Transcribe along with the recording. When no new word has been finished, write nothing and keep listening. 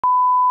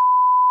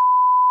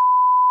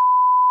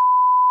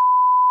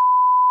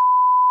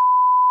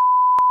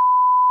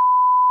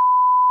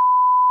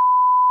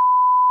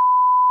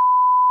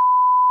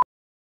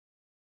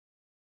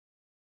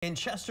In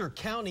Chester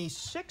County,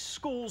 6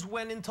 schools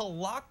went into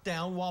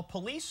lockdown while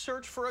police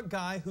searched for a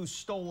guy who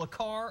stole a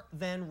car,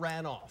 then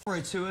ran off. All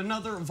right, so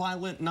another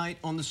violent night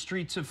on the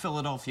streets of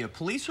Philadelphia.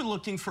 Police are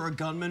looking for a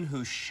gunman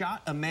who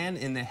shot a man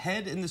in the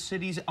head in the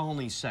city's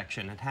Olney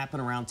section. It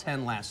happened around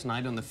 10 last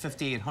night on the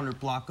 5800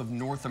 block of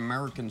North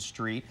American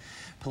Street.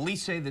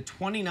 Police say the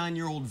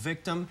 29-year-old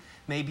victim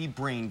may be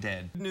brain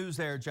dead. Good news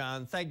there,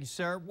 John. Thank you,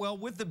 sir. Well,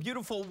 with the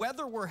beautiful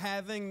weather we're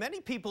having, many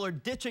people are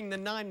ditching the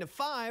 9 to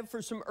 5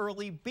 for some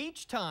early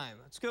beach time.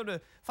 Let's go to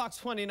Fox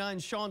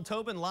 29's Sean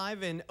Tobin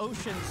live in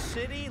Ocean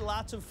City.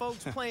 Lots of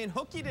folks playing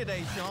hooky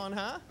today, Sean,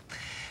 huh?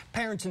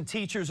 Parents and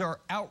teachers are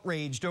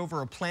outraged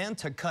over a plan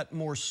to cut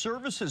more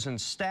services and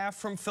staff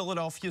from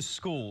Philadelphia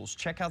schools.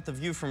 Check out the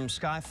view from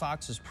Sky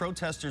Fox as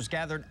protesters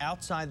gathered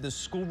outside the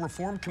School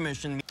Reform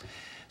Commission.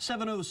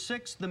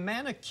 7:06, the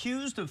man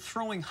accused of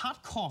throwing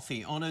hot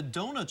coffee on a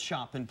donut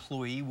shop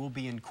employee will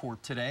be in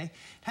court today.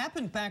 It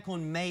happened back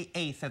on May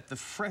 8th at the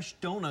Fresh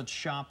Donut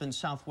Shop in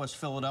Southwest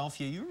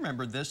Philadelphia. You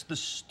remember this. The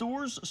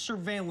store's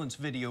surveillance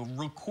video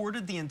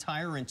recorded the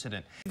entire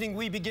incident.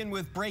 We begin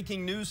with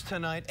breaking news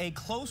tonight. A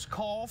close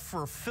call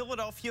for a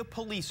Philadelphia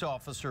police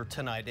officer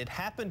tonight. It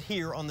happened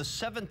here on the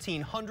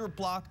 1700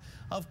 block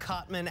of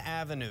Cottman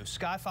Avenue.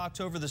 Sky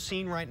Fox over the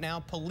scene right now.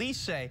 Police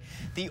say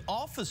the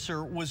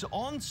officer was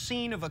on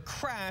scene of a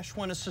crash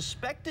when a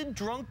suspected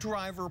drunk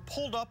driver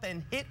pulled up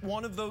and hit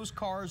one of those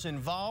cars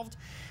involved.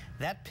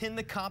 That pinned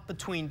the cop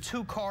between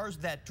 2 cars.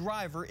 That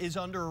driver is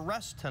under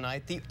arrest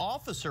tonight. The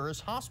officer is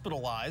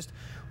hospitalized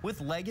with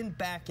leg and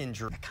back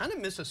injury. I kind of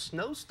miss a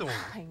snowstorm.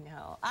 I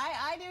know.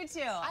 I do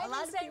too. I've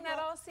been saying that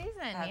all season.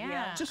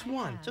 Yeah. Just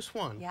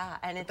one. Yeah,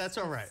 and that's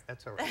all right.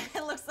 That's all right.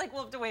 It looks like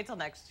we'll have to wait till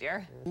next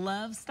year.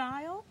 Love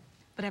style,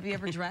 but have you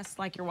ever dressed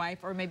like your wife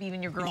or maybe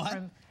even your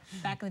girlfriend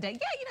back in the day?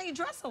 Yeah, you know, you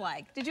dress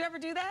alike. Did you ever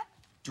do that?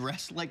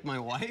 Dressed like my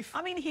wife?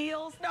 I mean,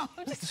 heels. No,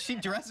 she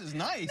dresses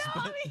nice.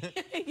 No, but...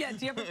 I mean, yeah,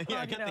 do you ever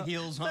yeah, get the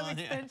heels some on.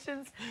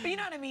 extensions? But you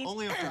know what I mean?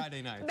 Only on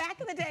Friday night.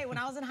 Back in the day when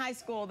I was in high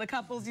school, the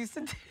couples used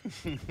to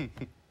do...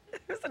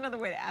 There's another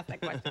way to ask that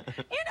question.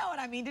 You know what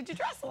I mean? Did you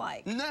dress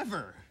alike?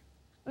 Never.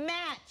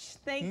 Match.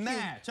 Thank you.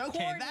 Match.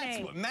 Okay,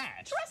 that's what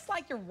match. Dress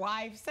like your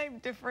wife. Same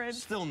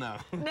difference. Still no.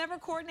 Never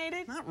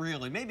coordinated? Not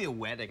really. Maybe a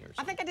wedding or something.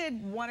 I think I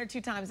did 1 or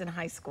 2 times in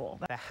high school.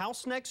 The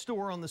house next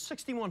door on the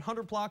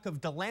 6100 block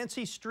of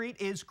Delancey Street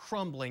is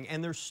crumbling,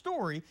 and their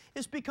story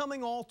is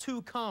becoming all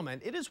too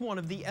common. It is one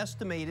of the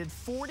estimated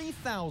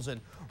 40,000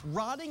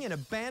 rotting and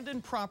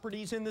abandoned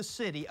properties in the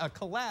city, a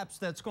collapse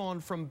that's gone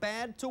from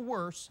bad to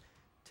worse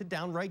to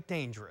downright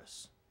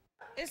dangerous.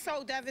 It's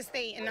so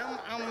devastating.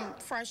 I'm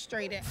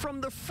frustrated. From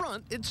the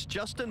front, it's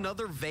just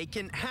another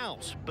vacant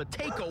house. But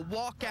take a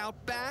walk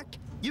out back,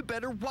 you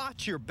better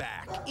watch your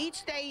back.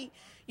 Each day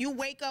you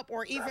wake up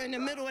or even in the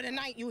middle of the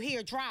night you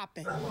hear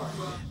dropping.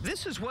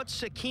 This is what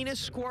Sakina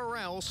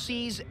Squirrell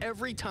sees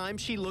every time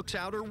she looks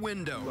out her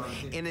window.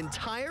 An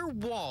entire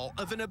wall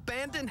of an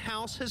abandoned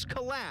house has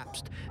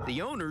collapsed. The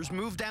owners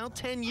moved out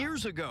 10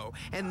 years ago,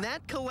 and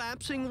that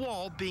collapsing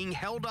wall being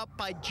held up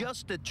by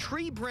just a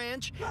tree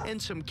branch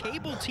and some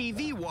cable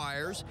TV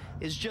wires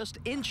is just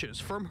inches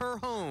from her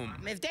home.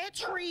 If that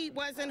tree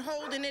wasn't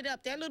holding it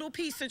up, that little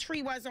piece of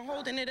tree wasn't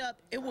holding it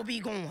up, it will be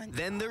gone.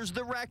 Then there's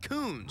the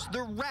raccoons,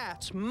 the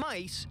rats,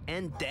 mice,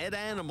 and dead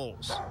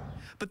animals.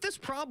 But this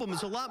problem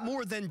is a lot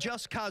more than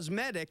just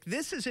cosmetic.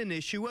 This is an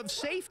issue of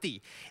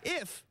safety.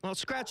 Well,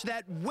 scratch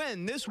that,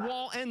 when this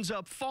wall ends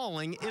up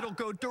falling, it'll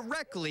go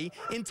directly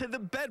into the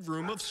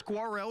bedroom of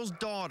Squirrell's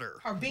daughter.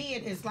 Her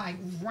bed is like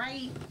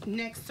right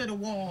next to the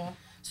wall,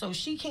 so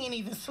she can't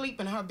even sleep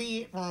in her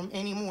bedroom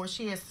anymore.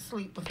 She has to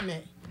sleep with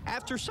me.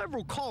 After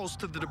several calls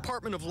to the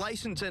Department of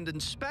License and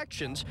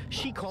Inspections,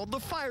 she called the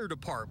fire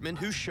department,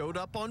 who showed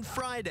up on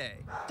Friday.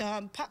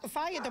 The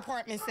fire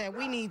department said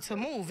we need to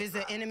move. It's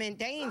an imminent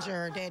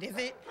danger that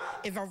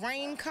if a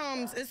rain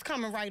comes, it's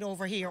coming right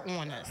over here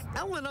on us.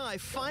 L&I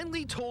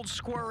finally told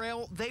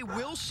Squirrell they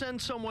will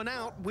send someone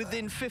out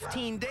within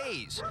 15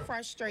 days.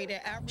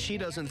 Frustrated. She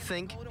doesn't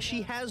think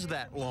she has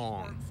that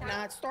long. And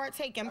I start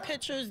taking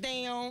pictures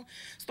down,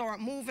 start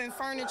moving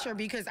furniture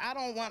because I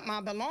don't want my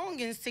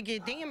belongings to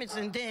get damaged,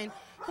 and then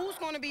who's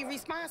going to be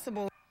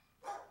responsible?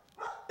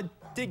 I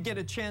did get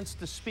a chance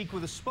to speak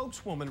with a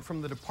spokeswoman from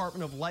the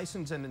Department of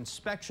License and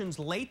Inspections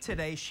late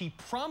today. She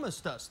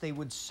promised us they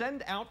would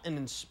send out an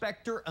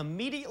inspector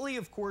immediately.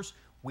 Of course,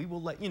 we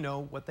will let you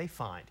know what they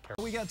find.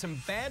 We got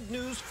some bad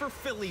news for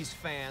Phillies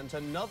fans.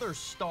 Another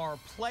star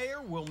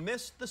player will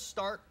miss the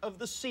start of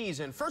the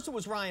season. First it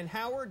was Ryan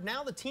Howard.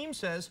 Now the team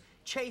says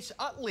Chase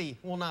Utley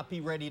will not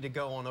be ready to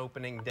go on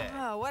opening day.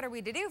 Oh, what are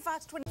we to do,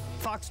 Fox 20?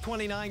 Fox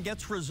 29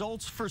 gets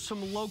results for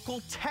some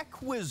local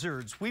tech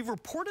wizards. We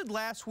reported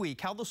last week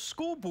how the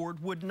school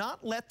board would not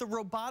let the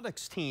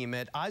robotics team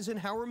at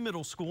Eisenhower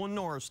Middle School in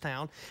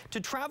Norristown to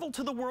travel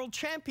to the World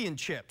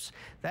Championships.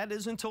 That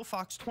is until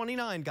Fox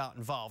 29 got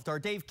involved. Our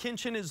Dave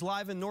Kinchin is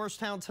live in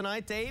Norristown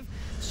tonight. Dave,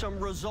 some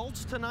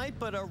results tonight,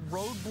 but a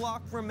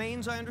roadblock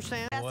remains, I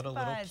understand. What a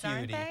little cutie.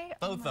 Aren't they?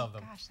 Both of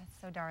them. Gosh, that's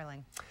so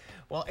darling.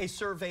 Well, a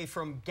survey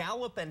from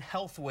Gallup and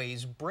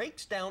Healthways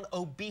breaks down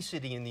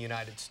obesity in the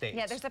United States.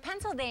 Yeah, there's a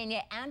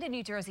Pennsylvania and a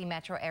New Jersey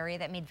metro area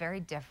that made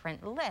very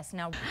different lists.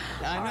 Now,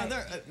 I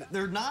know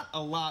there are not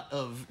a lot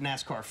of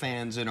NASCAR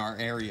fans in our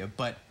area,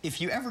 but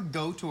if you ever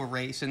go to a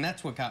race, and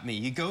that's what got me,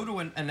 you go to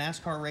a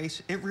NASCAR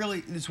race, it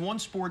really is one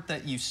sport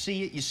that you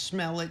see it, you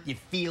smell it, you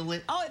feel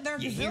it. Oh, there are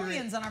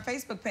gazillions on our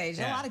Facebook page.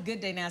 Yeah. A lot of Good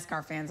Day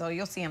NASCAR fans. Oh,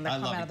 you'll see them. They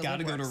come love out it. of the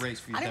Gotta go to a woodworks. race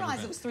if you've I didn't never realize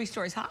been. it was 3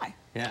 stories high.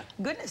 Yeah.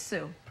 Goodness,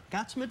 Sue.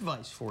 Got some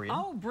advice for you.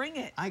 Oh, bring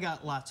it. I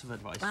got lots of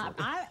advice for you.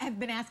 I have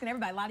been asking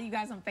everybody, a lot of you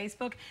guys on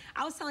Facebook.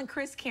 I was telling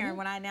Chris Karen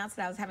when I announced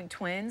that I was having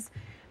twins,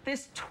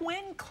 this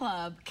twin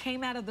club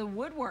came out of the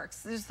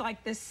woodworks. There's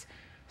like this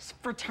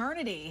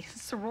fraternity,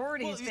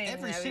 sorority thing.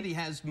 Every city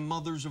has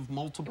mothers of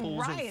multiples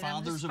Right, or and I'm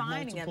fathers just of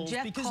finding them. multiples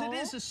Jeff because Cole? it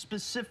is a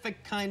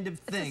specific kind of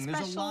thing.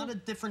 There's a special- lot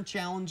of different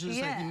challenges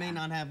that you may Yeah.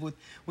 not have with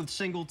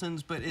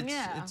singletons, but it's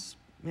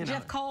you know.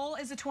 Jeff Cole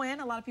is a twin.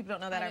 A lot of people don't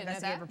know that. I Our didn't know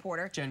investigative that.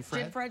 reporter. Jen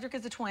Frederick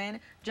is a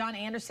twin. John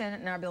Anderson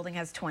in our building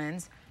has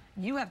twins.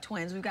 You have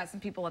twins. We've got some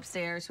people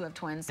upstairs who have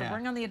twins. So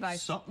bring on the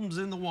advice. Something's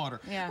in the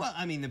water. Yeah. Well,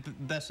 I mean, the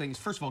best thing is,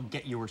 first of all,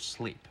 get your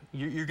sleep.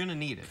 You're going to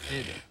need it.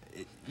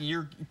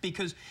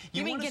 Because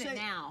you mean want to get it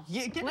say, now?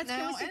 Yeah, get Let's it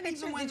now, go see and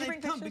pictures. even when Did you they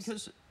bring come,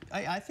 pictures? because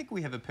I think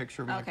we have a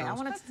picture of my Okay, girls.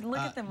 I want to look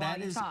at them while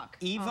you talk.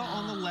 That is Eva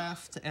on the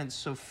left and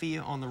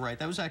Sophia on the right.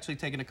 That was actually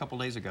taken a couple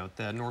days ago at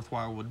the North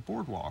Wildwood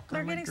Boardwalk.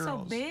 They're my getting so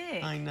girls.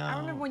 big. I know. I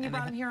remember when you And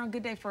brought them here on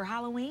Good Day for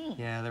Halloween.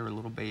 yeah, they were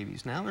little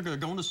babies. Now they're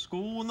going to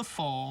school in the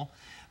fall.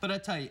 But I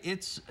tell you,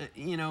 it's,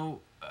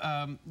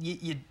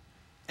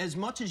 as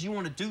much as you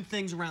want to do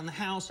things around the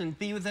house and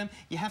be with them,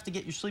 you have to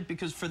get your sleep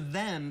because for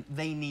them,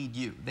 they need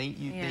you. They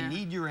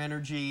need your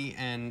energy,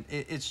 and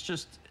it's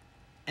just,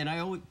 and I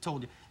always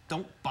told you,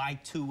 don't buy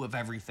 2 of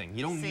everything.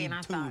 You don't See, need and I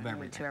 2 thought of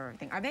everything. 2 of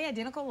everything. Are they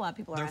identical? A lot of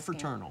people are They're asking.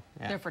 fraternal.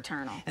 Yeah. They're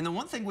fraternal. And the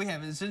one thing we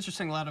have is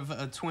interesting. A lot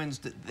of twins,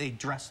 they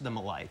dress them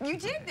alike. You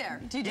did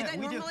there. Do you do that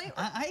we normally? Do.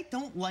 I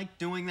don't like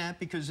doing that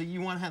because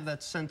you want to have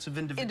that sense of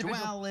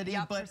individuality,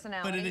 Yep, but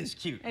personality. it is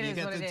cute. It You is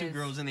get what the it 2 is.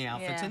 girls in the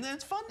outfits, Yeah. and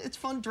it's fun. It's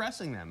fun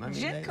dressing them. I mean,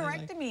 Jen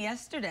corrected me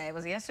yesterday. It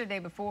was yesterday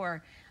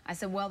before. I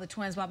said, well, the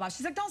twins, blah, blah.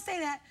 She's like, don't say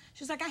that.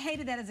 She's like, I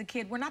hated that as a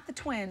kid. We're not the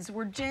twins.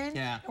 We're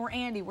Jen or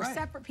Andy. We're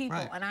separate people.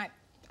 Right. And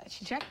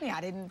she checked me.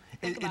 I didn't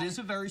think It about is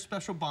a very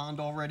special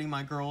bond already.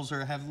 My girls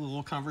have a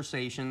little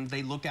conversation.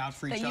 They look out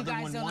for each you other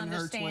guys when don't one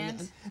hurts.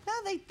 understand? No,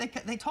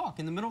 they talk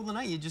in the middle of the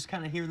night. You just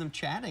kind of hear them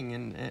chatting,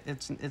 and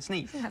it's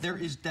neat. There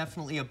is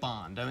definitely a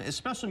bond, I mean,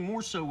 especially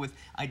more so with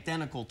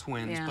identical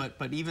twins. Yeah.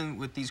 But even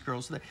with these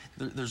girls,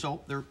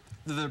 they're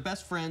their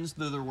best friends.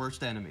 They're their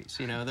worst enemies.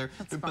 You know,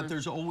 but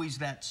there's always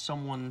that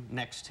someone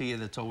next to you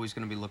that's always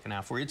going to be looking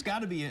out for you. It's got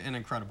to be an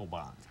incredible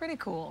bond. It's pretty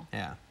cool.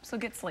 Yeah. So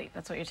get sleep.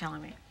 That's what you're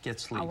telling me. Get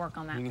sleep. I'll work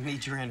on that. You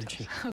need your energy.